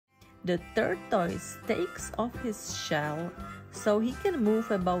The tortoise takes off his shell so he can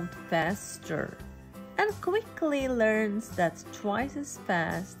move about faster, and quickly learns that twice as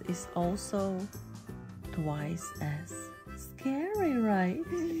fast is also twice as scary, right?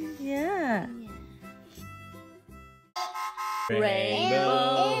 Yeah.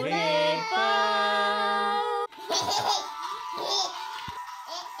 Rainbow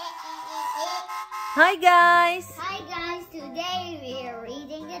Hi guys! Hi guys, today we are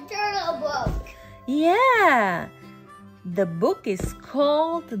reading a turtle book. Yeah! The book is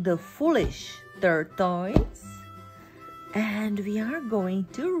called The Foolish Tortoise, and we are going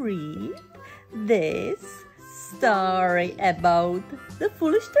to read this story about the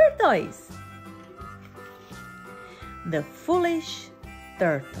foolish tortoise. The Foolish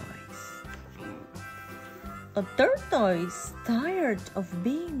Tortoise. A tortoise, tired of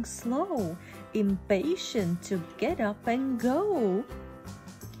being slow, impatient to get up and go,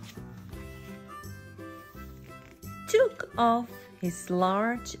 took off his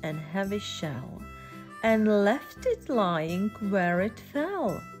large and heavy shell and left it lying where it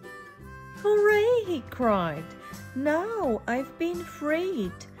fell. "Hooray!" he cried. "Now I've been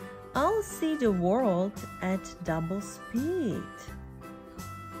freed. I'll see the world at double speed."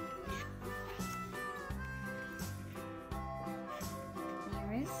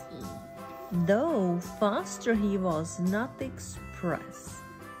 Though faster he was not express,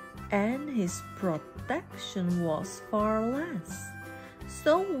 and his protection was far less.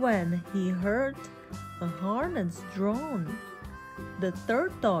 So when he heard a harness drawn, the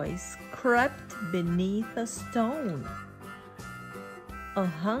tortoise crept beneath a stone. A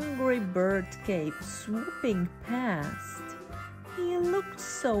hungry bird came swooping past. He looked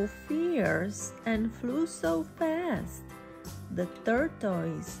so fierce and flew so fast. The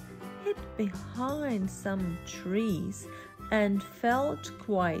tortoise hid behind some trees and felt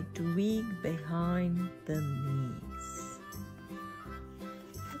quite weak behind the knees.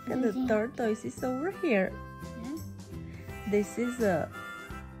 Look at the tortoise is over here. Yeah. This is a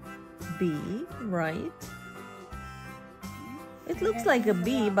bee, right? It looks like a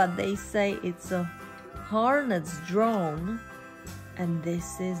bee, but they say it's a hornet's drone. And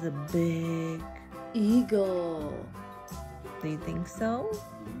this is a big Eagle. Do you think so?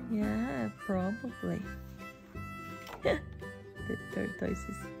 Yeah, probably. The tortoise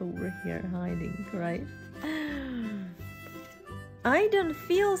is over here hiding, right? "I don't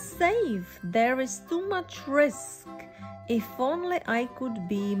feel safe. There is too much risk. If only I could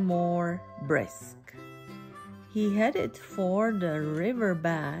be more brisk." He headed for the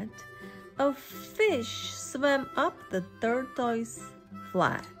riverbed. A fish swam up the tortoise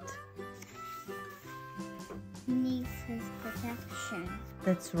flat. Needs his protection.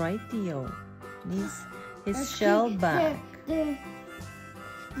 That's right, Theo. Needs his shell back.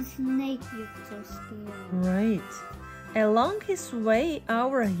 The snake looked so scary. Right. Along his way,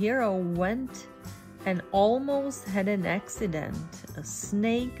 our hero went and almost had an accident. A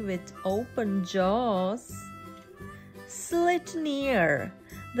snake with open jaws slid near.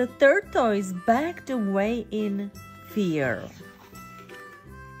 The tortoise backed away in fear.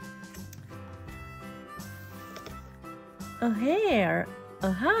 A hare,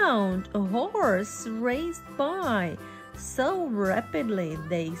 a hound, a horse raced by. So rapidly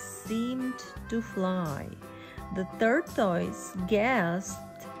they seemed to fly. The tortoise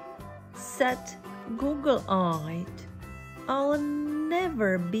gasped, sat goggle-eyed. "I'll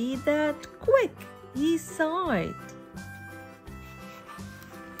never be that quick," he sighed.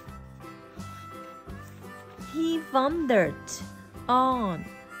 He wandered on.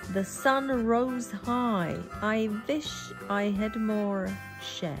 The sun rose high. "I wish I had more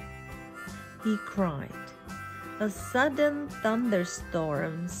shade," he cried. A sudden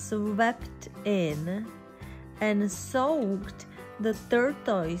thunderstorm swept in and soaked the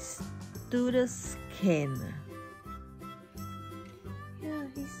tortoise to the skin. Yeah,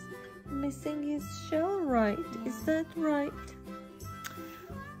 he's missing his shell, right? Is that right?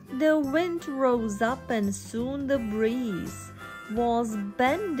 The wind rose up and soon the breeze was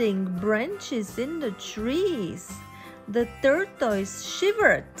bending branches in the trees. The tortoise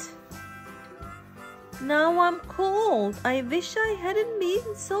shivered. "Now I'm cold. I wish I hadn't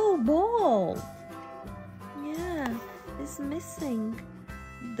been so bold." Yeah, he's missing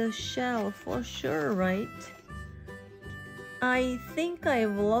the shell for sure, right? "I think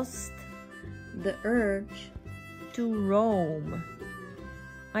I've lost the urge to roam.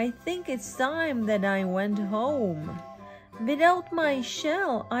 I think it's time that I went home. Without my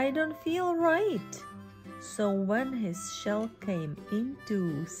shell, I don't feel right." So when his shell came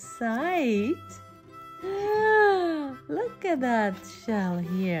into sight, Look at that shell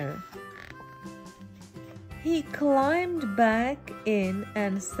here. He climbed back in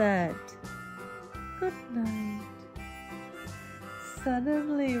and said, "Good night."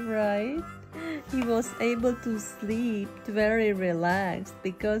 Suddenly, right? He was able to sleep very relaxed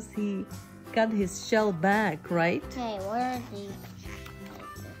because he got his shell back, right? Okay, what are these?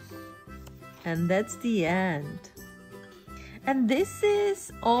 And that's the end. And this is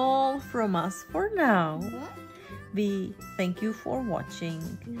all from us for now. What? We thank you for watching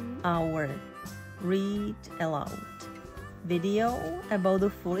our Read Aloud video about the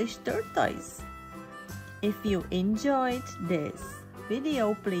Foolish Tortoise. If you enjoyed this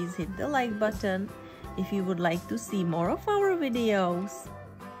video, please hit the like button. If you would like to see more of our videos,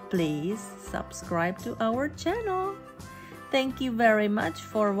 please subscribe to our channel. Thank you very much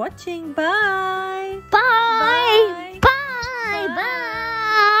for watching. Bye! Bye! Bye! Bye! Bye!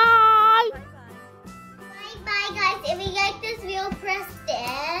 Bye! Bye, guys. If you like this video, press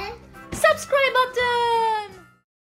the Subscribe button!